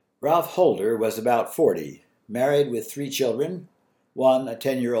Ralph Holder was about 40, married with 3 children, one a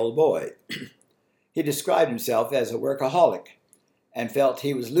 10-year-old boy. He described himself as a workaholic and felt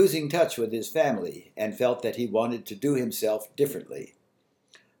he was losing touch with his family and felt that he wanted to do himself differently.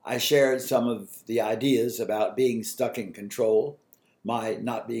 I shared some of the ideas about being stuck in control, my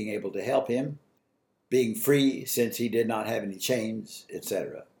not being able to help him, being free since he did not have any chains,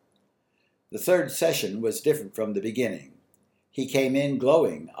 etc. The third session was different from the beginning. He came in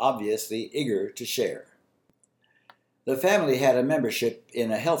glowing, obviously eager to share. The family had a membership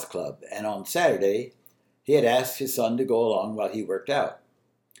in a health club, and on Saturday, he had asked his son to go along while he worked out.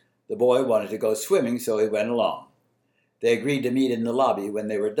 The boy wanted to go swimming, so he went along. They agreed to meet in the lobby when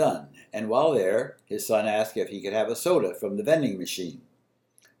they were done, and while there, his son asked if he could have a soda from the vending machine.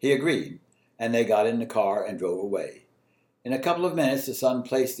 He agreed, and they got in the car and drove away. In a couple of minutes, the son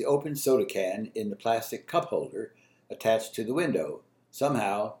placed the open soda can in the plastic cup holder attached to the window.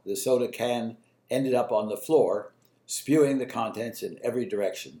 Somehow, the soda can ended up on the floor, spewing the contents in every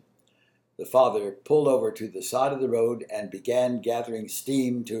direction. The father pulled over to the side of the road and began gathering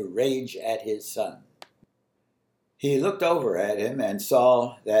steam to rage at his son. He looked over at him and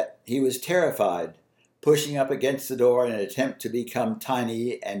saw that he was terrified, pushing up against the door in an attempt to become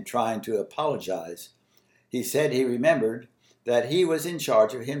tiny and trying to apologize. He said he remembered that he was in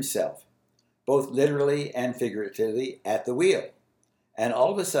charge of himself, both literally and figuratively, at the wheel. And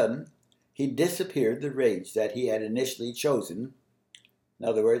all of a sudden, he disappeared the rage that he had initially chosen. In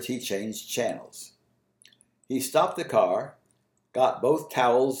other words, he changed channels. He stopped the car, got both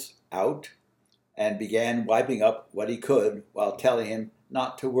towels out, and began wiping up what he could while telling him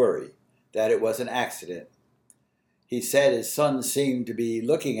not to worry, that it was an accident. He said his son seemed to be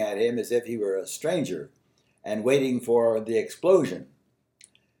looking at him as if he were a stranger and waiting for the explosion.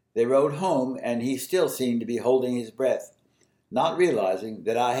 They rode home, and he still seemed to be holding his breath, not realizing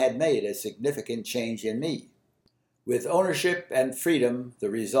that I had made a significant change in me. With ownership and freedom, the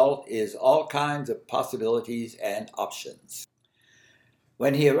result is all kinds of possibilities and options.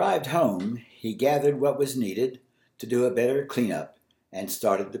 When he arrived home, he gathered what was needed to do a better cleanup and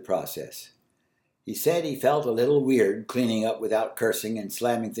started the process. He said he felt a little weird cleaning up without cursing and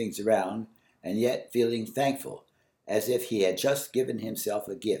slamming things around, and yet feeling thankful, as if he had just given himself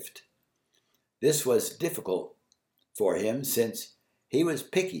a gift. This was difficult for him since he was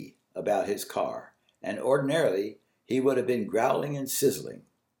picky about his car, and ordinarily he would have been growling and sizzling.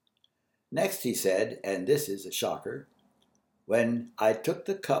 Next he said, and this is a shocker, when I took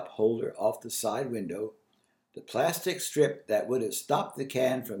the cup holder off the side window, the plastic strip that would have stopped the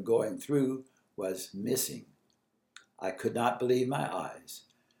can from going through was missing. I could not believe my eyes.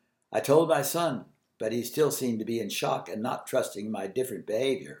 I told my son, but he still seemed to be in shock and not trusting my different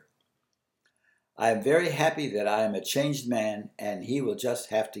behavior. I am very happy that I am a changed man, and he will just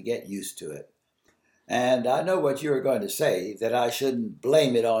have to get used to it. And I know what you are going to say, that I shouldn't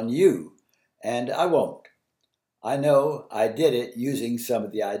blame it on you, and I won't. I know I did it using some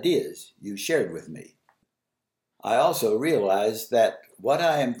of the ideas you shared with me. I also realize that what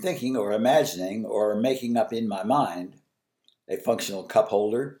I am thinking or imagining or making up in my mind, a functional cup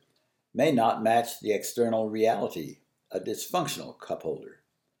holder, may not match the external reality, a dysfunctional cup holder.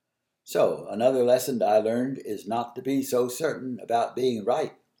 So, another lesson I learned is not to be so certain about being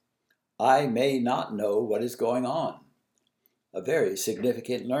right. I may not know what is going on. A very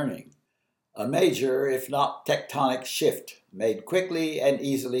significant learning. A major, if not tectonic, shift made quickly and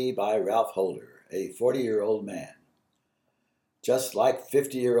easily by Ralph Holder, a 40-year-old man. Just like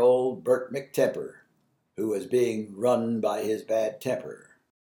 50-year-old Bert McTemper, who was being run by his bad temper.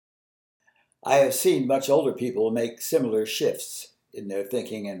 I have seen much older people make similar shifts in their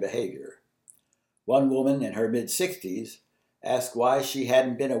thinking and behavior. One woman in her mid-60s asked why she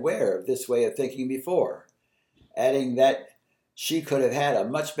hadn't been aware of this way of thinking before, adding that she could have had a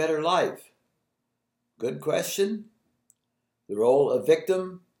much better life. Good question. The role of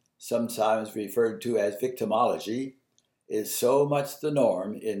victim, sometimes referred to as victimology, is so much the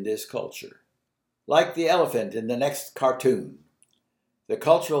norm in this culture. Like the elephant in the next cartoon, the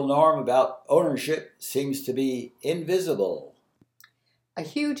cultural norm about ownership seems to be invisible. A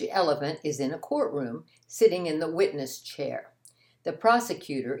huge elephant is in a courtroom, sitting in the witness chair. The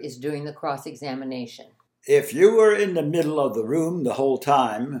prosecutor is doing the cross-examination. If you were in the middle of the room the whole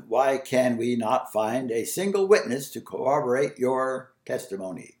time, why can we not find a single witness to corroborate your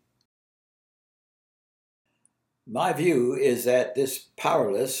testimony? My view is that this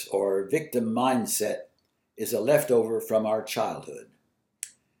powerless or victim mindset is a leftover from our childhood.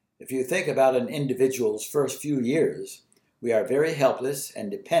 If you think about an individual's first few years, we are very helpless and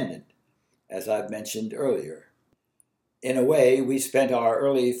dependent, as I've mentioned earlier. In a way, we spent our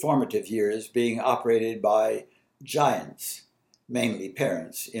early formative years being operated by giants, mainly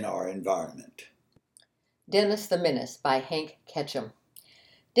parents, in our environment. Dennis the Menace by Hank Ketchum.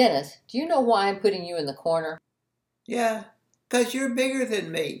 Dennis, do you know why I'm putting you in the corner? Yeah, 'cause you're bigger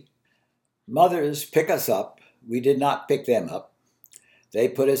than me. Mothers pick us up. We did not pick them up. They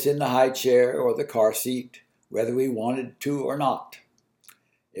put us in the high chair or the car seat, whether we wanted to or not.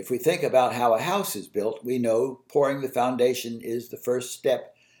 If we think about how a house is built, we know pouring the foundation is the first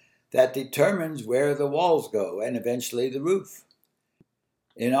step that determines where the walls go and eventually the roof.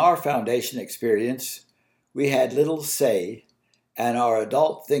 In our foundation experience, we had little say, and our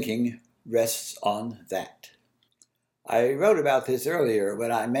adult thinking rests on that. I wrote about this earlier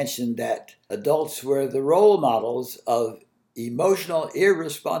when I mentioned that adults were the role models of emotional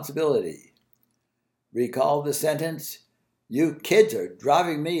irresponsibility. Recall the sentence, "You kids are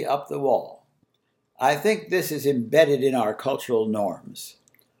driving me up the wall." I think this is embedded in our cultural norms.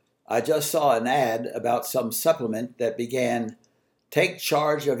 I just saw an ad about some supplement that began, "Take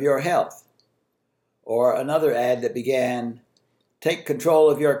charge of your health," or another ad that began, "Take control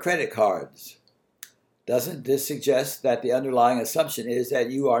of your credit cards." Doesn't this suggest that the underlying assumption is that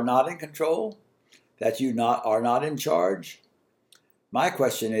you are not in control? That you are not in charge? My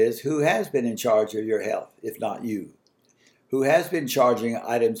question is, who has been in charge of your health, if not you? Who has been charging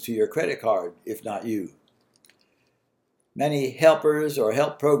items to your credit card, if not you? Many helpers or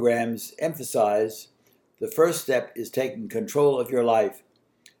help programs emphasize the first step is taking control of your life,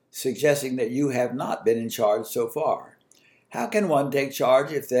 suggesting that you have not been in charge so far. How can one take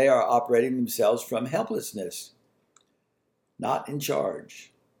charge if they are operating themselves from helplessness? Not in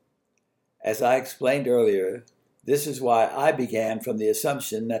charge. As I explained earlier, this is why I began from the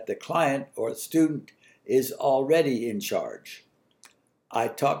assumption that the client or student is already in charge. I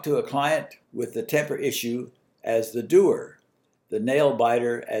talked to a client with the temper issue as the doer, the nail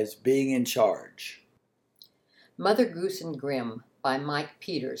biter as being in charge. Mother Goose and Grimm by Mike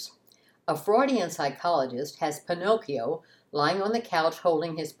Peters. A Freudian psychologist has Pinocchio lying on the couch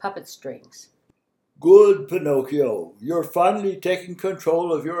holding his puppet strings. "Good, Pinocchio, you're finally taking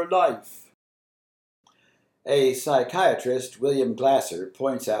control of your life." A psychiatrist, William Glasser,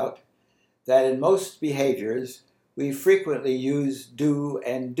 points out that in most behaviors we frequently use do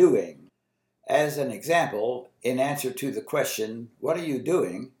and doing. As an example, in answer to the question, "What are you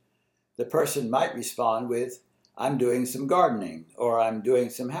doing?" the person might respond with, "I'm doing some gardening," or "I'm doing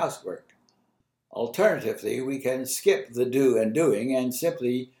some housework." Alternatively, we can skip the do and doing and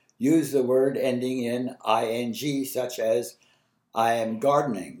simply use the word ending in ing, such as "I am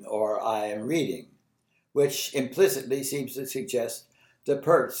gardening" or "I am reading," which implicitly seems to suggest the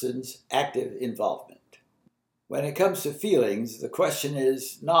person's active involvement. When it comes to feelings, the question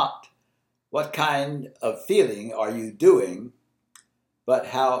is not what kind of feeling are you doing, but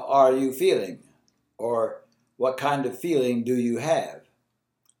how are you feeling, or what kind of feeling do you have?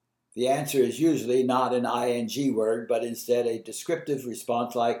 The answer is usually not an ing word, but instead a descriptive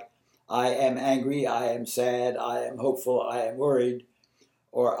response like, "I am angry," "I am sad," "I am hopeful," "I am worried,"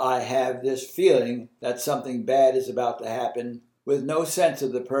 or "I have this feeling that something bad is about to happen," with no sense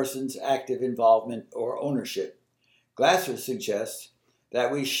of the person's active involvement or ownership. Glasser suggests that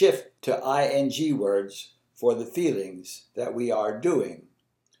we shift to ing words for the feelings that we are doing.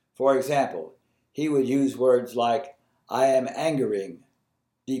 For example, he would use words like, "I am angering,"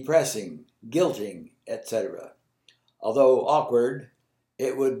 "depressing," "guilting," etc. Although awkward,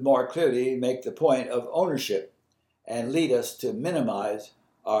 it would more clearly make the point of ownership and lead us to minimize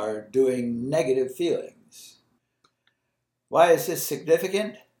our doing negative feelings. Why is this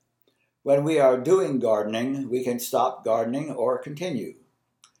significant? When we are doing gardening, we can stop gardening or continue.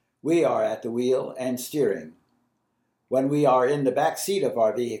 We are at the wheel and steering. When we are in the back seat of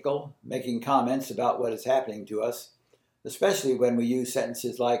our vehicle, making comments about what is happening to us, especially when we use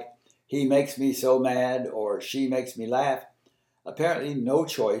sentences like, "He makes me so mad," or "She makes me laugh," apparently no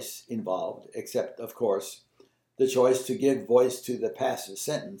choice involved, except, of course, the choice to give voice to the passive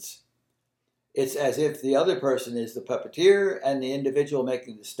sentence. It's as if the other person is the puppeteer and the individual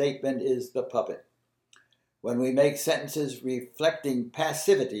making the statement is the puppet. When we make sentences reflecting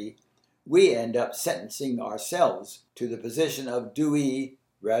passivity, we end up sentencing ourselves to the position of doee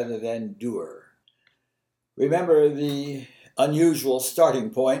rather than doer. Remember the unusual starting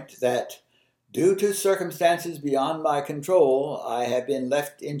point that, due to circumstances beyond my control, I have been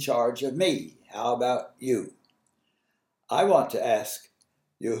left in charge of me. How about you? I want to ask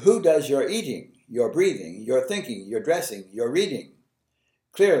you, who does your eating, your breathing, your thinking, your dressing, your reading?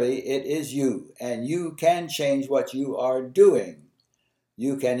 Clearly, it is you, and you can change what you are doing.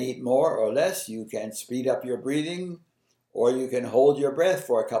 You can eat more or less, you can speed up your breathing, Or you can hold your breath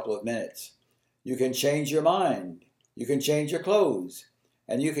for a couple of minutes. You can change your mind. You can change your clothes.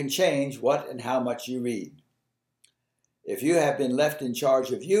 And you can change what and how much you read. If you have been left in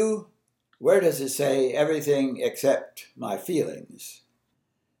charge of you, where does it say everything except my feelings?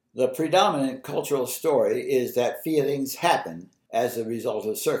 The predominant cultural story is that feelings happen as a result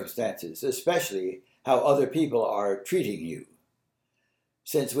of circumstances, especially how other people are treating you.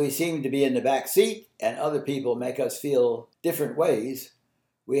 Since we seem to be in the back seat and other people make us feel different ways,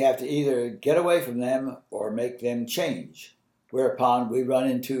 we have to either get away from them or make them change, whereupon we run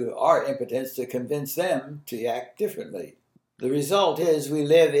into our impotence to convince them to act differently. The result is we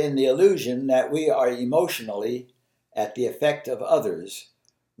live in the illusion that we are emotionally at the effect of others,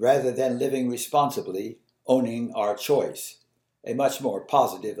 rather than living responsibly, owning our choice, a much more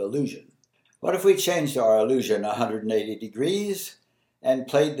positive illusion. What if we changed our illusion 180 degrees and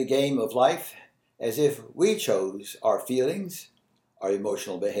played the game of life as if we chose our feelings, our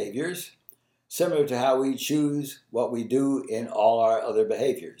emotional behaviors, similar to how we choose what we do in all our other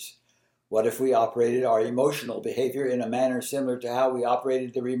behaviors? What if we operated our emotional behavior in a manner similar to how we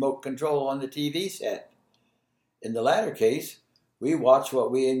operated the remote control on the TV set? In the latter case, we watch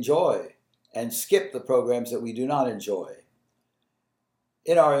what we enjoy and skip the programs that we do not enjoy.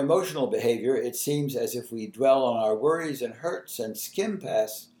 In our emotional behavior, it seems as if we dwell on our worries and hurts and skim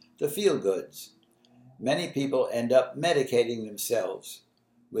past the feel-goods. Many people end up medicating themselves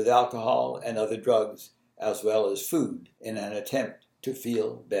with alcohol and other drugs, as well as food, in an attempt to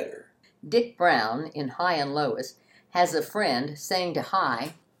feel better. Dick Brown, in High and Lois, has a friend saying to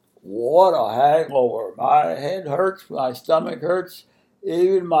High, "What a hangover. My head hurts, my stomach hurts,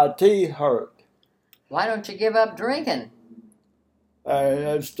 even my teeth hurt. "Why don't you give up drinking?"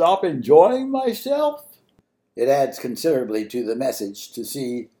 And stop enjoying myself?" It adds considerably to the message to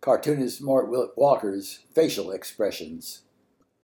see cartoonist Mort Walker's facial expressions.